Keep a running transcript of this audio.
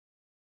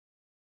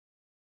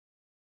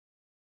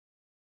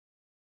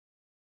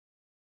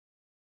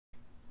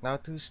Now,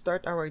 to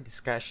start our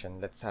discussion,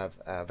 let's have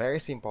a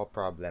very simple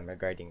problem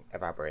regarding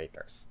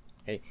evaporators.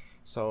 Okay,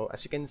 so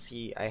as you can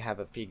see, I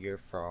have a figure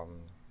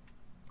from,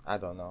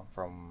 I don't know,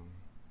 from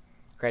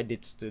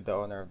credits to the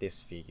owner of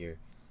this figure.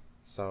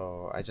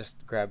 So, I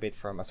just grab it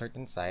from a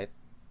certain site.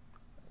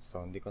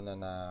 So, hindi ko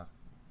na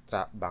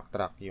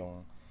backtrack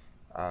yung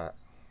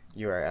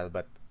URL,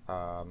 but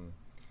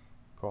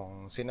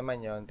kung sino man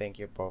yon, thank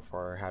you po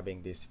for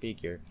having this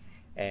figure.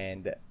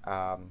 And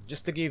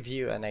just to give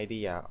you an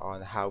idea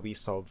on how we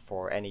solve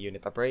for any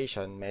unit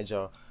operation,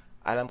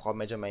 alam ko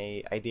medyo may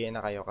idea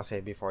na kayo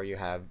kasi before you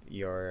have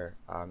your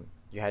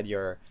you had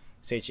your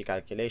CHE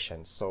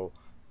calculations. So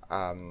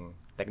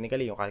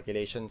technically yung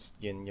calculations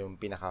yun yung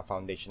pinaka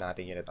foundation ng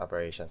ating unit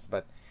operations,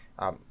 but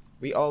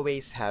we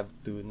always have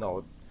to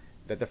note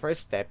that the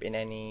first step in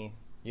any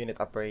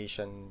unit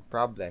operation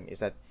problem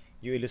is that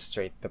you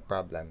illustrate the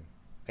problem.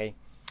 Okay,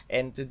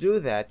 and to do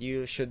that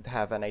you should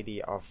have an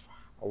idea of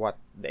what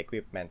the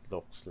equipment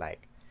looks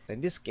like.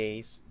 In this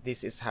case,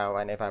 this is how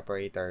an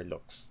evaporator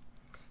looks.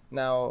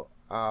 Now,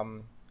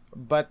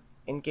 but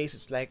in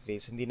cases like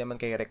this, hindi naman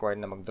kayo required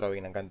na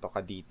mag-drawing ng ganito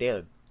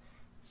ka-detailed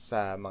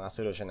sa mga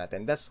solution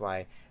natin. That's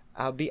why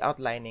I'll be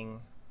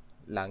outlining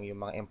lang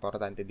yung mga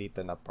importante dito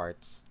na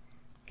parts.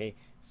 Okay,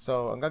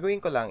 so ang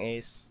gagawin ko lang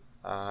is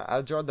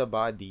I'll draw the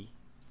body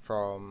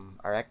from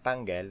a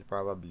rectangle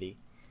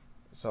probably.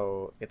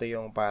 So ito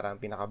yung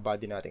parang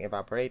pinaka-body nating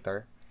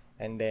evaporator.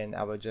 And then,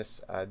 I will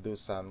just do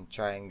some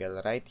triangle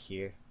right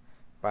here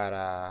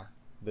para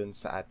dun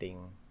sa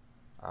ating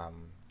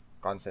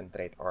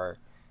concentrate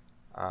or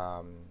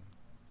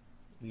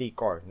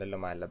liquor na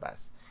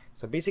lumalabas.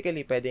 So,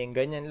 basically, pwedeng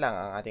ganyan lang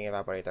ang ating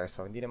evaporator.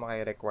 So, hindi naman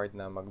kayo required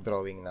na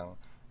mag-drawing ng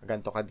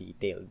ganito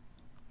ka-detailed.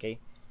 Okay?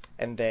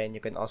 And then,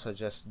 you can also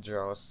just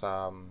draw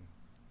some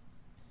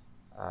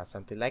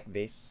something like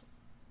this.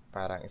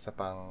 Parang isa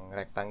pang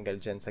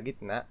rectangle dyan sa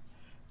gitna.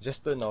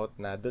 Just to note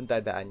na doon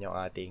dadaan yung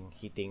ating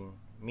heating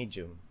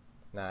medium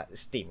na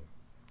steam.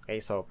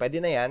 Okay, so pwede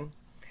na yan.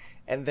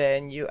 And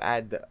then you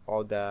add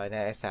all the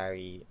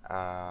necessary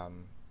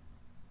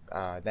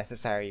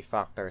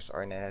factors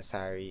or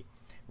necessary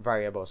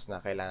variables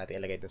na kailangan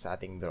natin ilagay dun sa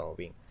ating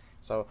drawing.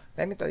 So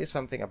let me tell you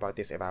something about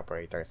these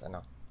evaporators.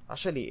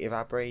 Actually,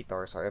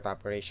 evaporators or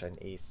evaporation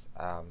is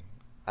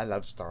a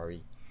love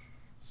story.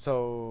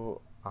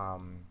 So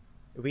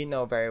we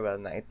know very well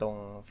na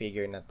itong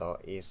figure na to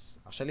is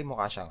actually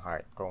mukha siyang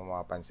heart kung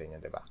mapapansin nyo,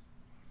 diba?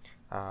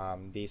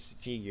 This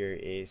figure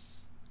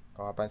is,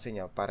 kung mapapansin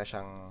nyo, para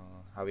siyang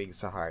hawig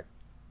sa heart.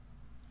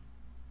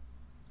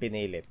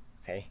 Pinilit.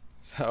 Okay?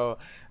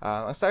 So,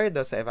 ang story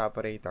daw sa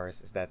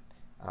evaporators is that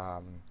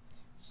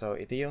so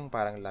ito yung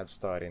parang love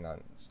story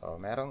nun. So,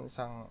 merong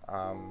isang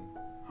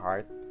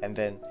heart and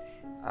then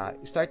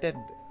started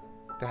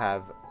to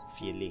have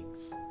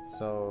feelings.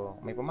 So,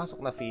 may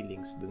pumasok na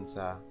feelings dun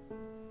sa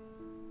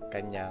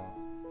kanyang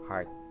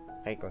heart.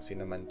 Okay, kung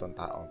sino man tong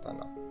taong to,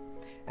 no?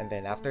 And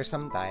then, after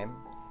some time,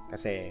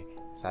 kasi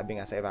sabi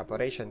nga sa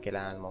evaporation,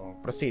 kailangan mong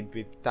proceed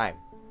with time.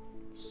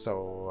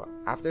 So,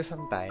 after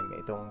some time,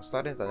 itong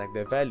story nito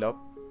nag-develop,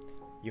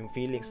 yung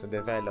feelings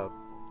na-develop,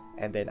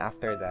 and then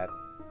after that,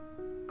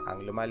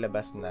 ang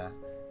lumalabas na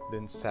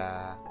dun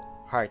sa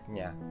heart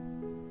niya,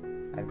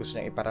 ang gusto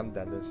niyang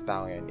iparamdam dun sa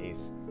taong yun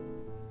is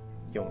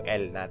yung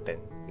L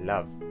natin,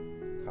 love.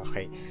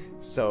 Okay?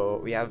 So,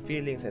 we have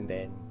feelings and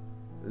then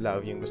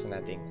love yung gusto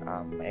nating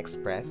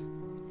ma-express.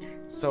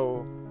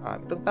 So,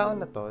 itong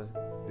taon na to,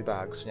 di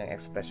ba, gusto niyang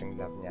express yung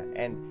love niya.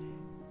 And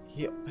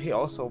he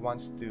also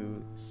wants to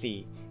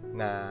see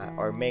na,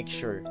 or make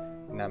sure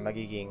na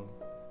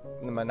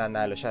na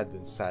mananalo siya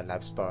dun sa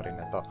love story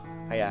na to.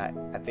 Kaya,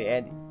 at the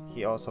end,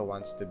 he also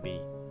wants to be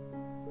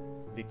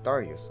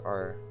victorious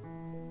or,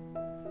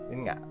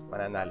 yun nga,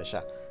 mananalo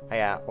siya.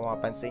 Kaya, kung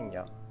mapansin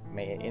nyo,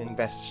 may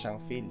invest siyang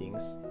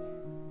feelings.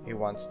 He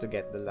wants to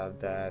get the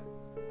love that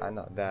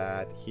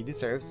he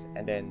deserves,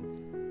 and then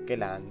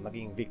kailangan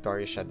maging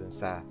victorious siya dun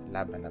sa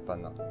laban na to,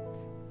 no?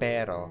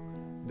 Pero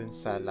dun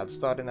sa love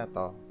story na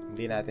to,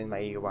 hindi natin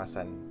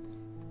maiiwasan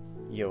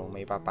yung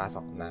may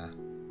papasok na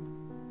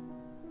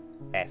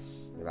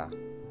S, di ba?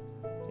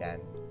 Yan.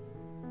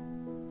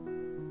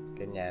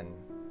 Ganyan.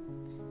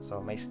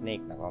 So may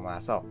snake na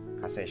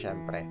pumasok kasi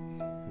syempre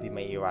hindi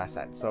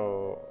maiiwasan.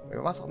 So may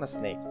pumasok na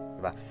snake,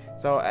 di ba?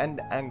 So and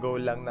ang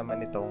goal lang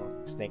naman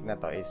nitong snake na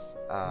to is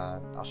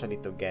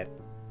actually to get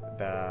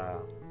the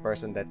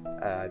person that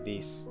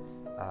this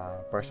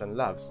person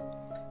loves.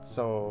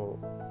 So,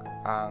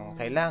 ang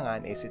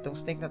kailangan is itong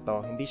snake na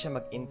to, hindi siya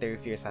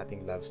mag-interfere sa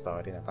ating love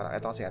story. Na parang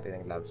ito kasi natin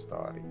yung love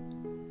story.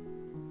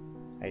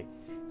 Okay?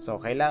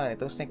 So, kailangan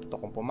itong snake to,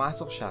 kung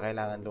pumasok siya,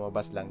 kailangan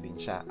lumabas lang din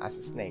siya as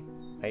a snake.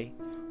 Okay?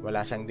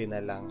 Wala siyang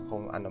dinalang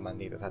kung ano man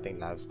dito sa ating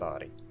love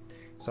story.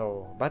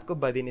 So, ba't ko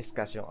ba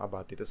diniscuss yung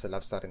about dito sa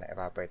love story ng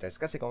evaporators?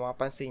 Kasi kung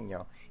mapapansin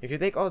nyo, if you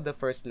take all the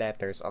first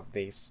letters of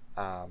this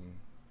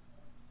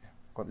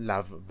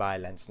love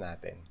balance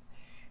natin.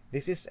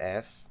 This is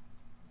F,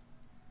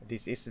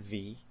 this is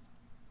V,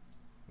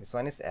 this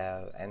one is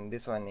L, and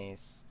this one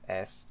is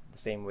S, the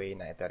same way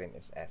na ito rin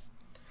is S.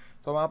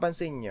 So,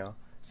 mapapansin nyo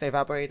sa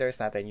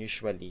evaporators natin,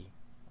 usually,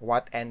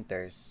 what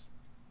enters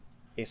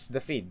is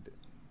the feed.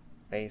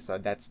 Okay, so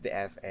that's the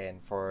F,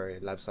 and for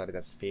love story,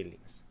 that's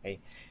feelings.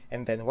 Okay,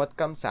 and then what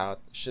comes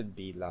out should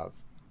be love.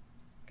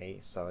 Okay,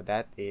 so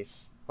that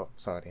is, oh,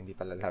 sorry, hindi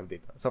pala love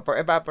dito. So for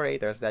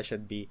evaporators, that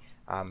should be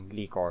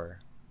liquor.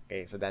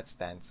 Okay, so that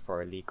stands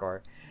for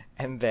liquor.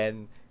 And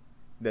then,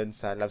 dun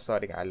sa love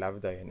story nga,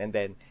 love daw yun. And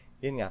then,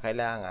 yun nga,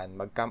 kailangan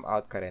mag-come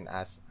out ka rin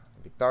as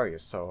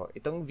victorious. So,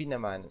 itong V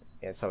naman,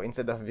 so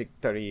instead of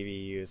victory,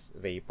 we use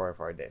vapor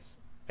for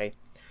this. Okay?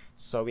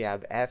 So, we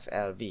have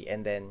FLV.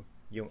 And then,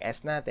 yung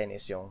S natin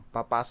is yung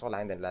papasok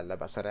lang and then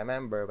lalabas. So,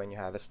 remember, when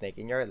you have a snake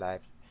in your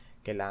life,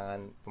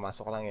 kailangan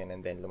pumasok lang yun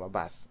and then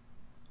lumabas.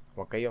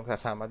 Huwag kayong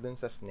kasama dun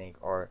sa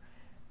snake or,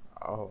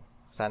 oh,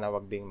 sana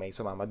wag ding may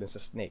sumama dun sa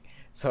snake.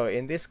 So,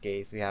 in this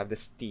case, we have the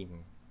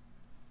steam.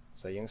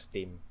 So, yung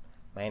steam,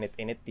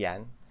 mainit-init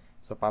yan.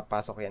 So,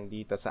 papasok yan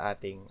dito sa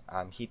ating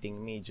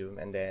heating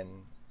medium and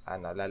then,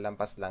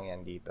 lalampas lang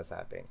yan dito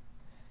sa atin.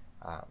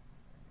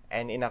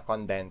 And in a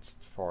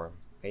condensed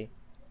form. Okay?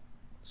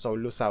 So,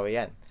 lusaw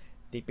yan.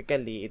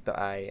 Typically, ito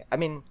ay,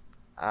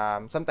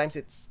 sometimes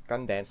it's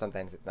condensed,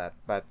 sometimes it's not.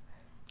 But,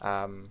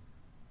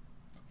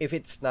 if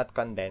it's not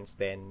condensed,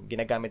 then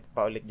ginagamit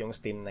pa ulit yung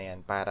steam na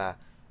yan para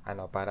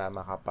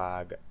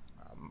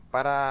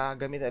para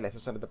gamitin ulit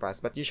sa sunod na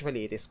process. But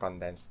usually, it is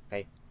condensed.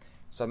 Okay?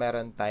 So,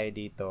 meron tayo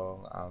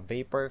dito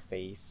vapor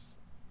phase.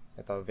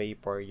 Ito,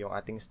 vapor yung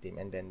ating steam.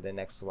 And then, the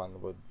next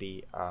one would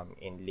be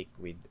in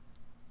liquid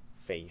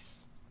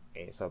phase.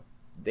 Okay, so,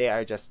 they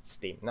are just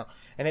steam. No?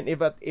 And then,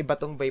 iba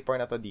tong vapor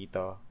na to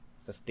dito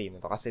sa steam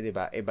na to. Kasi, di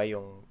ba, iba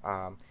yung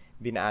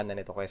dinaanan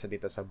nito kaysa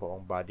dito sa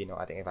buong body ng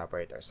ating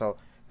evaporator. So,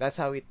 that's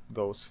how it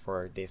goes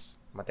for this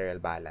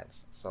material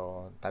balance.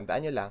 So,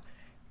 tandaan nyo lang,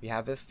 we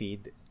have the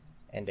feed,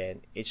 and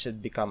then, it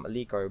should become a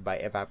liquor by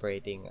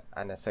evaporating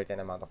a certain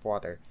amount of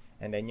water.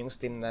 And then, yung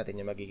steam natin,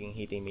 yung magiging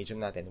heating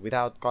medium natin,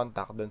 without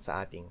contact dun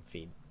sa ating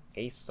feed.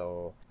 Okay?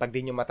 So, pag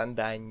di nyo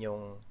matandaan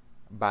yung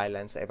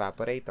balance sa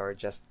evaporator,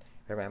 just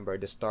remember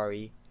the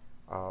story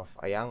of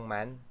a young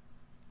man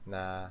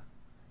na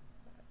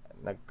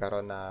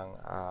nagkaroon ng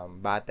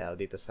battle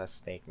dito sa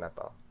snake na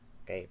to.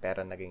 Okay?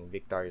 Pero naging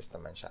victorious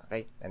naman siya.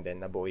 Okay? And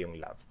then, nabuo yung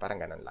love. Parang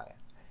ganun lang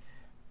yan.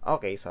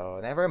 Okay, so,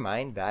 never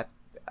mind that.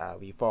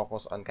 We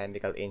focus on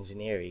chemical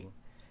engineering.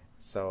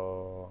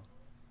 So,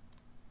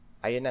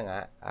 ayun na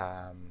nga,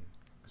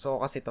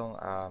 so kasi itong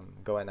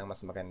gawa ng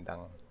mas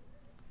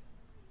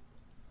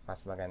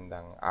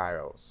magandang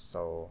arrows.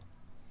 So,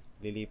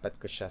 lilipat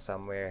ko siya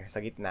somewhere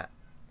sa gitna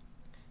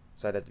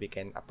so that we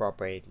can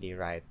appropriately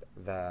write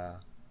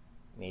the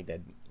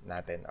needed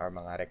natin or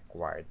mga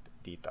required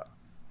dito.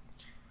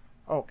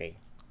 Okay,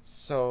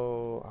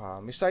 so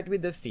we start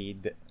with the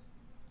feed.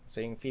 So,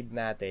 yung feed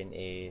natin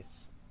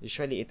is,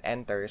 usually it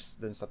enters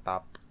dun sa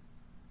top.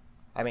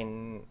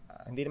 Hindi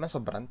naman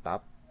sobrang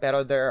top,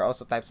 pero there are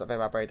also types of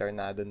evaporator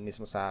na dun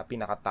mismo sa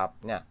pinaka-top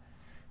niya.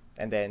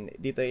 And then,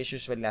 dito is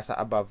usually nasa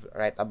above,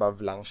 right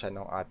above lang siya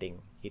ng ating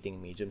heating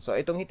medium. So,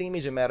 itong heating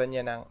medium, meron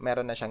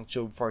na siyang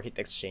tube for heat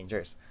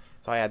exchangers.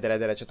 So, kaya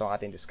dire-diretso itong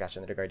ating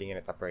discussion regarding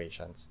unit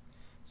operations.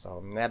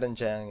 So, meron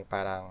dyan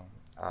parang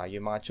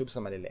yung mga tubes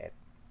na maliliit.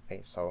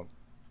 Okay, so,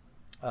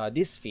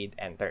 this feed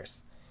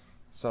enters.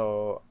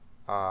 So,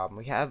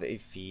 we have a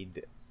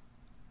feed.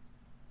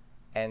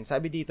 And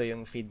sabi dito,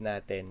 yung feed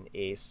natin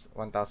is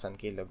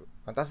 1,600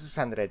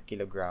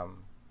 kg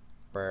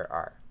per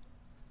hour.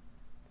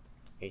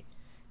 Okay.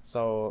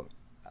 So,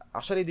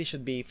 actually, this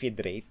should be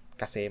feed rate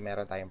kasi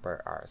meron tayong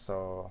per hour.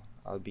 So,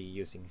 I'll be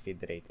using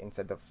feed rate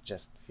instead of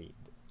just feed.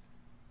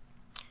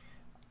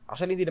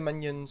 Actually, hindi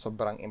naman yun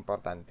sobrang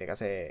importante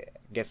kasi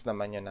gets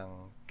naman yun ng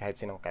kahit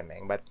sinong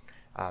kemeng. But,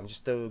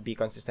 just to be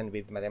consistent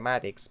with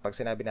mathematics, pag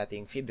sinabi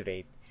natin feed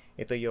rate,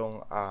 ito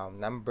yung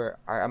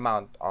number or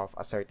amount of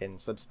a certain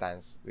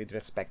substance with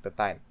respect to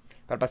time.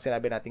 Pero pag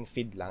sinabi nating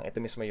feed lang, ito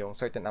mismo yung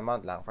certain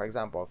amount lang. For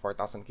example,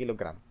 4,000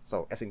 kg.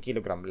 So, as in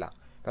kilogram lang.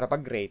 Pero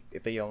pag rate,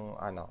 ito yung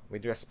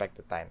with respect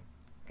to time.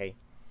 Okay?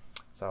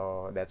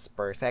 So, that's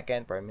per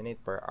second, per minute,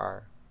 per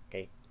hour.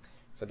 Okay?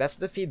 So, that's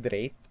the feed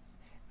rate.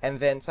 And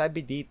then,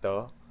 sabi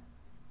dito,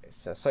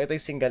 so ito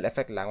yung single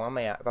effect lang.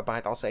 Mamaya,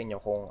 papakita ko sa inyo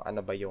kung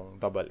ano ba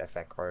yung double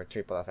effect or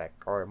triple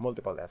effect or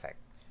multiple effect.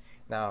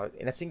 Now,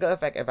 in a single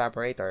effect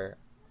evaporator,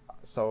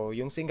 so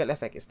yung single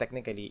effect is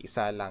technically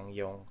isa lang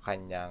yung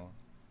kanyang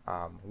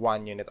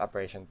one unit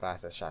operation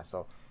process siya.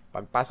 So,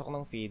 pagpasok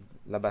ng feed,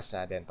 labas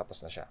na din, tapos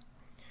na siya.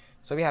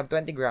 So, we have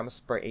 20 grams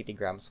per 80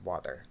 grams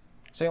water.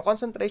 So, yung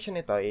concentration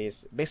nito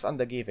is, based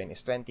on the given,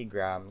 is 20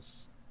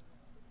 grams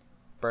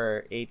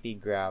per 80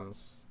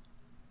 grams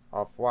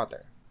of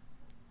water.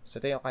 So,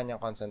 ito yung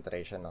kanyang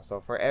concentration. No?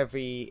 So, for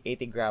every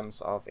 80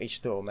 grams of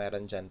H2O,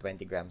 meron dyan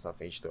 20 grams of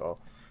H2O.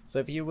 So,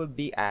 if you would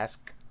be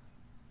asked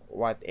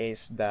what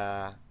is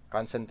the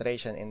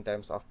concentration in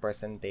terms of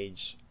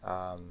percentage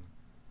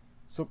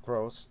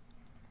sucrose,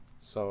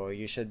 so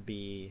you should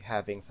be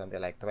having something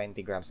like 20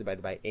 grams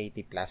divided by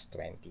 80 plus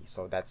 20.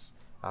 So, that's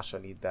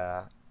actually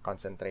the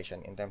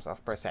concentration in terms of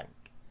percent.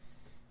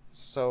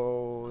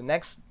 So,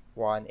 next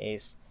one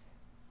is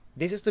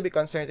This is to be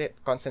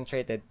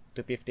concentrated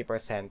to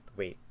 50%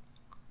 weight.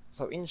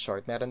 So in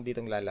short, meron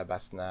ditong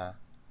lalabas na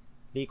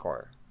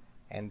liquor.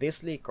 And this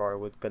liquor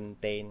would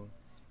contain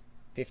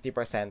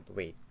 50%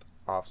 weight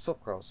of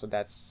sucrose. So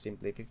that's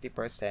simply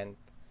 50%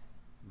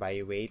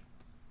 by weight.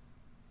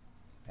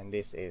 And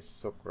this is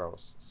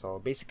sucrose. So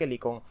basically,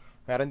 kung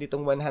meron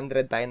ditong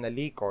 100 tayo na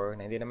liquor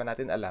na hindi naman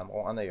natin alam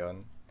kung ano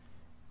yon.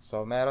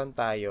 So meron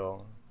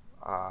tayong,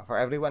 for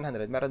every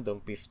 100, meron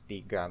dong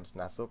 50 grams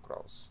na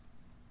sucrose.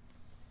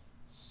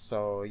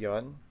 So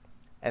yon.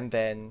 And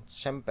then,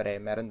 syempre,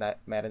 meron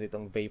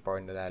ditong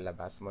vapor na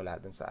lalabas mula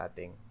dun sa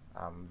ating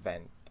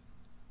vent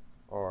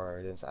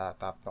or dun sa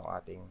top ng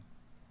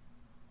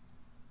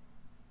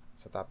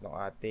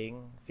ating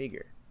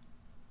figure.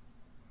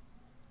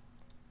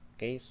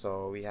 Okay,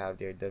 so we have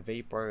there the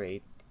vapor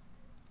rate.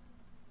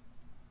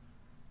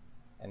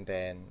 And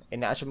then,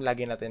 ina-assume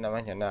lagi natin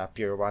naman yun na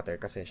pure water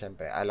kasi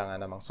syempre,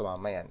 alangan namang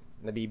sumama yan.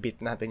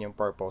 Nabibit natin yung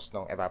purpose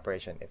ng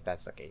evaporation if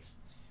that's the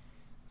case.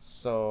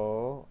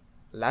 So,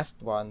 last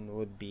one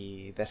would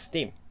be the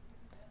steam.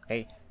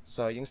 Okay?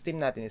 So, yung steam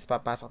natin is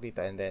papasok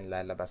dito and then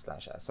lalabas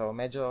lang siya. So,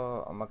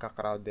 medyo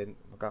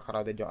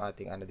magka-crowded yung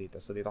ating ano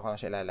dito. So, dito ko lang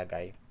siya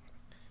ilalagay.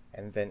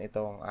 And then,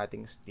 itong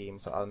ating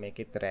steam. So, I'll make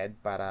it red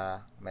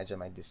para medyo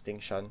may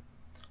distinction.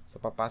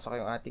 So,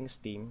 papasok yung ating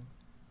steam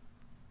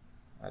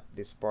at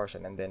this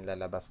portion and then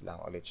lalabas lang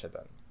ulit siya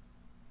doon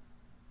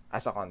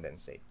as a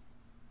condensate.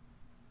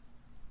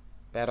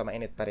 Pero,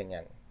 mainit pa rin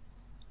yan.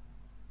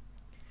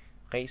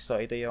 Okay,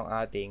 so ito yung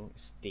ating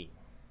steam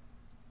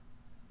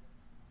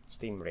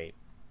rate.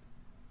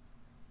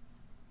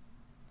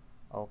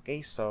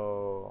 Okay,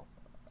 so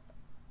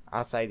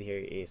outside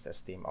here is a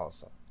steam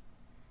also.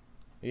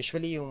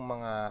 Usually yung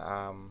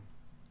mga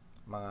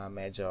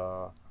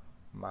medyo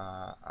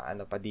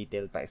ano pa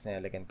detail pa is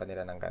nilalagyan pa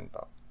nila ng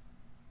ganito.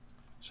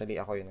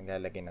 Actually ako yung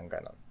naglalagay ng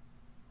ganon.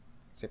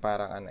 Kasi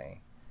parang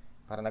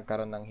parang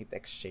nagkaroon ng heat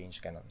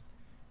exchange ganon.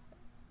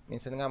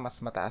 Minsan nga mas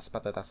mataas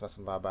pa to, tapos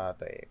mas mababa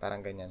to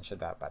Parang ganyan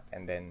siya dapat.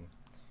 And then,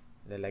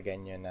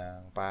 lalagyan nyo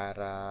ng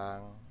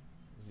parang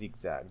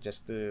zigzag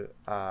just to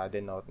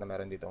denote na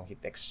meron ditong heat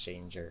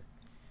exchanger.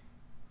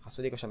 Kaso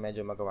di ko siya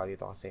medyo magawa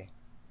dito kasi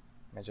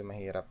medyo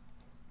mahirap.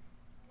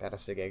 Pero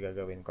sige,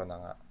 gagawin ko na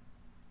nga.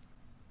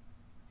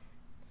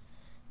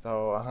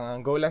 So,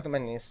 ang goal lang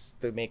naman is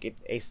to make it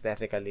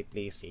aesthetically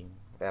pleasing.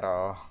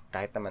 Pero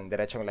kahit naman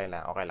diretsong line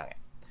lang, okay lang yan.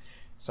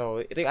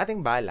 So, ito yung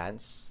ating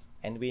balance.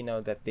 And we know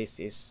that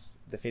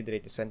the feed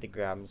rate is 20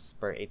 grams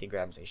per 80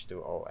 grams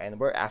H2O. And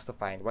we're asked to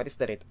find what is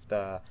the rate of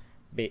the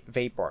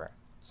vapor.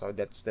 So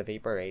that's the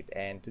vapor rate.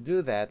 And to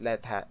do that,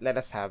 let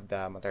us have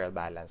the material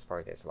balance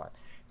for this one.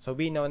 So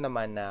we know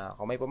naman na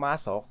kung may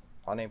pumasok,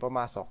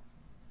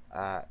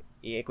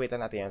 i-equate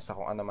natin yun sa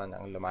kung ano man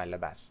ang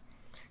lumalabas.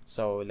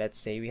 So let's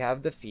say we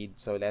have the feed.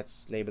 So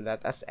let's label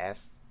that as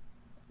F.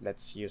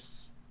 Let's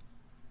use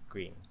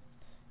green.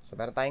 So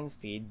meron tayong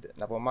feed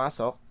na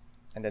pumasok.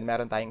 And then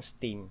meron tayong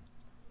steam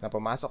na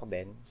pumasok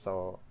din.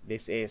 So,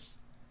 this is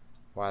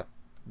what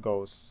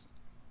goes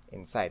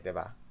inside,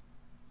 diba?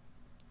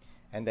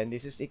 And then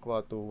this is equal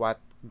to what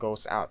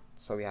goes out.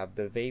 So, we have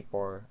the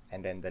vapor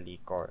and then the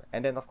liquor.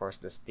 And then, of course,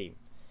 the steam.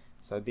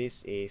 So,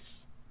 this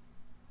is,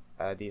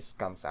 this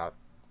comes out.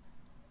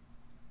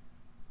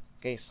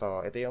 Okay,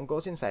 so, ito yung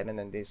goes inside and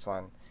then this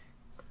one,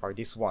 or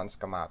these ones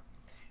come out.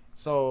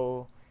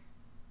 So,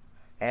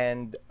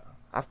 and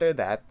after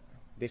that,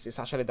 this is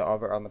actually the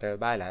overall material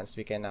balance.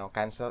 We can now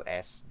cancel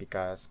S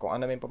because kung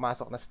ano may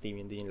pumasok na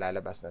steam, yun din yung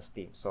lalabas na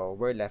steam. So,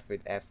 we're left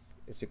with F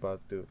is equal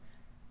to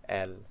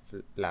L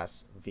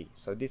plus V.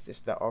 So, this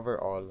is the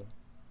overall.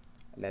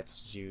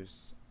 Let's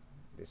use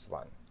this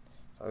one.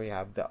 So, we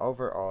have the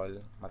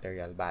overall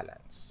material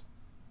balance.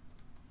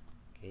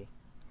 Okay.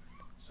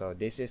 So,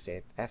 this is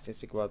it. F is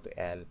equal to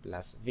L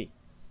plus V.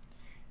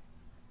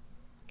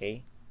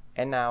 Okay.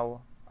 And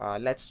now,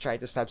 let's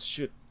try to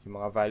substitute yung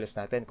mga values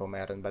natin kung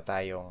meron ba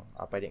tayong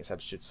pwedeng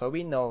substitute. So,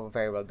 we know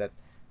very well that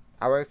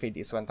our feed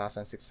is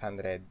 1,600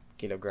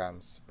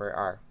 kilograms per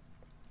hour.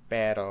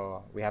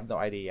 Pero, we have no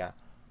idea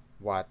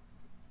what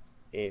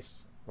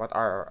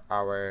are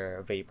our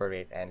vapor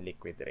rate and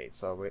liquid rate.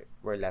 So,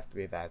 we're left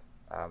with that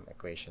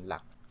equation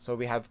lang. So,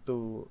 we have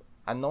two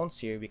unknowns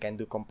here. We can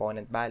do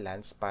component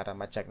balance para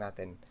ma-check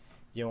natin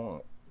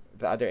yung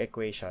the other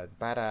equation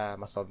para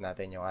ma-solve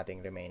natin yung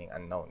ating remaining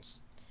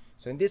unknowns.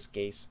 So, in this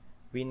case,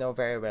 we know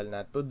very well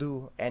na to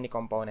do any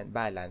component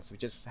balance, we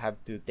just have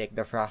to take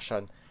the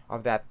fraction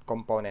of that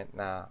component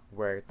na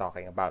we're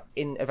talking about.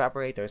 In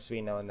evaporators,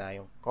 we know na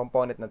yung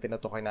component na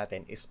tinutukoy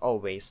natin is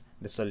always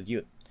the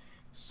solute.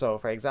 So,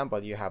 for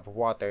example, you have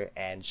water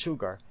and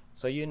sugar.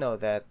 So, you know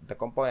that the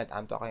component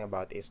I'm talking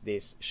about is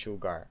this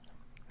sugar.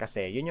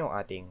 Kasi, yun yung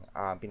ating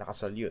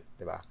pinaka-solute,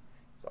 diba?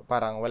 So,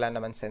 parang wala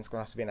naman sense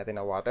kung sabihin natin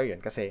na water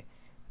yun. Kasi,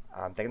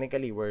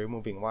 technically, we're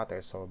removing water.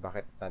 So,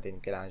 bakit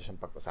natin kailangan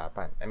siyang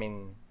pag-usapan? I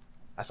mean,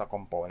 as a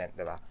component,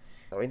 diba?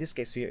 So, in this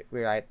case,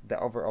 we write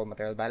the overall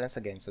material balance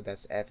again. So,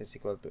 that's F is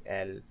equal to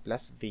L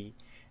plus V.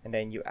 And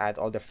then, you add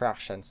all the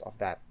fractions of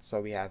that.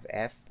 So, we have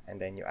F, and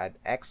then you add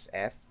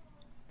XF.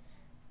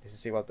 This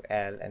is equal to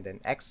L and then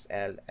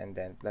XL and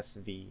then plus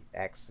V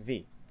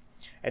XV.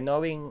 And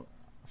knowing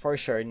for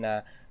sure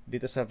na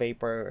dito sa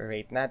vapor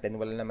rate natin,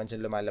 wala naman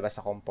dyan lumalabas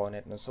sa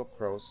component ng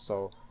sucrose.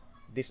 So,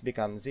 this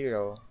becomes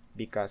 0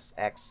 because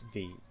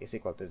XV is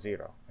equal to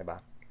 0.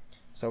 Diba?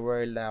 So,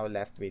 we're now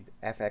left with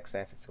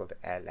FXF is equal to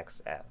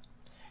LXL.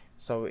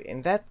 So,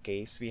 in that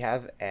case, we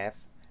have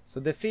F. So,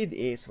 the feed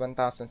is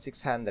 1,600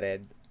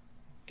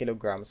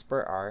 kilograms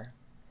per hour.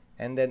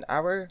 And then,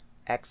 our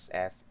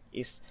XF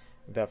is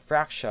the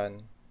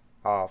fraction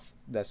of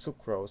the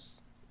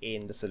sucrose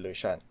in the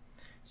solution.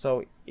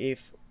 So,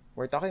 if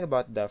we're talking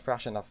about the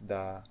fraction of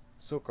the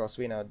sucrose,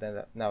 we know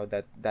that now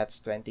that that's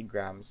 20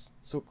 grams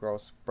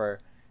sucrose per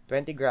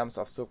 20 grams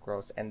of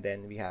sucrose, and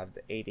then we have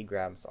the 80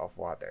 grams of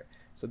water.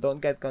 So don't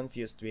get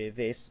confused with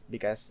this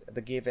because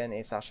the given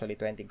is actually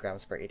 20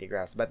 grams per 80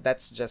 grams, but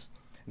that's just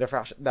the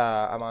fraction,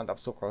 the amount of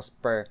sucrose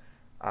per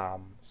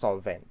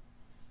solvent.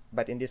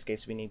 But in this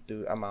case, we need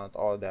to amount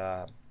all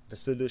the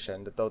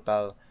solution, the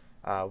total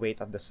weight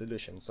of the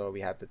solution. So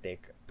we have to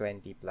take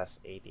 20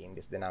 plus 80 in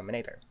this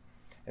denominator.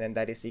 And then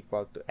that is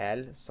equal to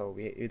L. So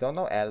we don't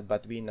know L,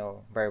 but we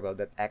know very well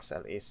that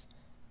XL is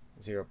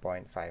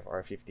 0.5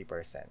 or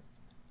 50%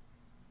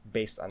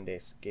 based on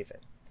this given.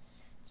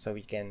 So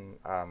we can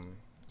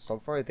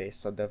solve for this.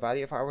 So the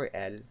value of our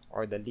L,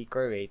 or the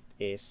liquor rate,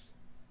 is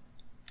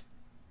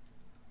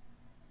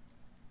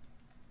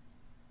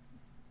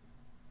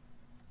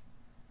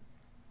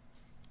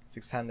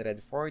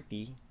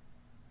 640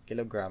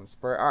 kilograms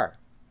per hour.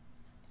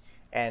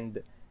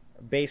 And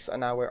based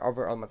on our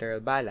overall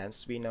material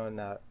balance, we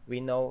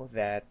know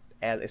that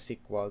L is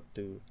equal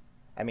to,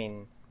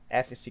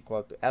 F is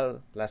equal to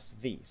L plus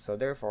V. So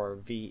therefore,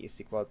 V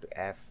is equal to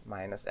F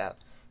minus L.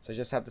 So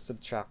just have to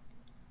subtract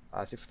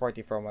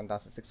 640 from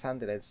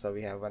 1,600. So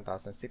we have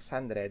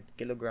 1,600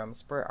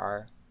 kilograms per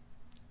hour,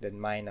 then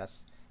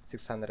minus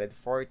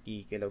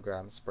 640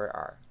 kilograms per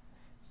hour.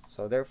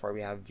 So therefore,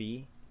 we have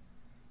V,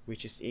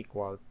 which is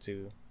equal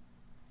to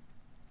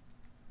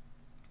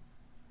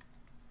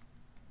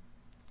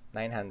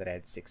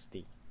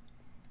 960.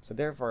 So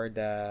therefore,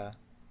 the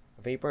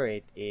vapor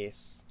rate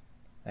is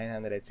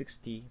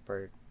 960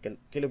 per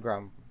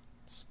kilograms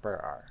per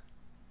hour.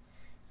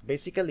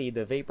 Basically,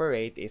 the vapor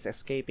rate is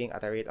escaping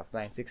at a rate of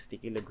 960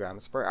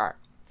 kilograms per hour.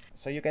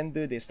 So you can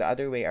do this the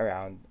other way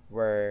around,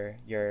 where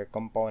your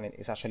component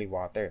is actually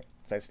water.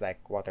 So it's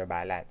like water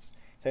balance.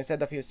 So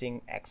instead of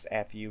using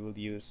XF, you will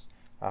use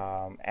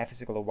F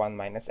is equal to 1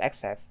 minus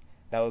XF.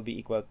 That will be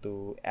equal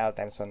to L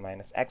times 1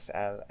 minus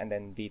XL, and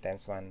then V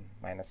times 1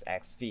 minus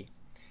XV.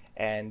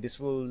 And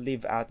this will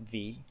leave out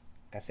V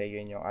kasi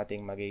yun yung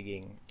ating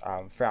magiging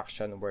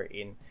fraction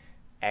wherein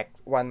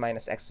 1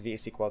 minus XV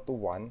is equal to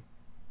 1.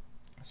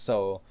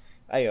 So,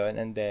 ayun,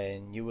 and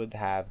then you would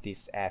have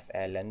this F,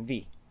 L, and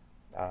V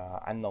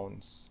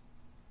unknowns.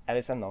 L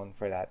is unknown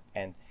for that,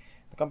 and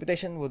the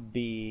computation would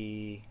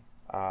be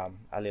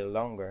a little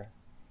longer.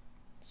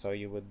 So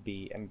you would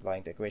be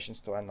employing the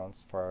equations to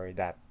unknowns for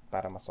that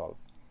para ma-solve.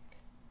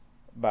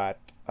 But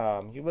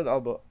you will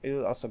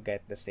also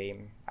get the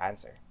same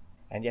answer.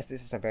 And yes,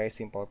 this is a very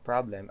simple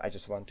problem. I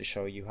just want to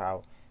show you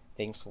how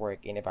things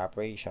work in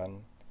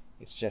evaporation.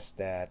 It's just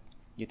that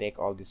you take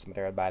all these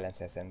material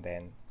balances and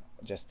then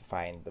just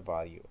find the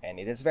value. And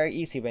it is very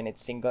easy when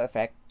it's single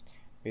effect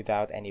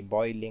without any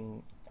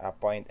boiling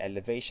point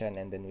elevation,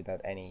 and then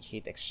without any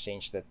heat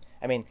exchange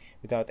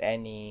without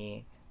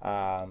any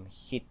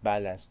heat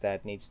balance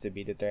that needs to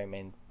be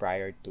determined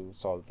prior to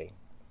solving.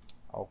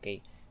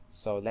 Okay,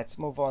 so let's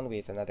move on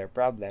with another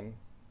problem.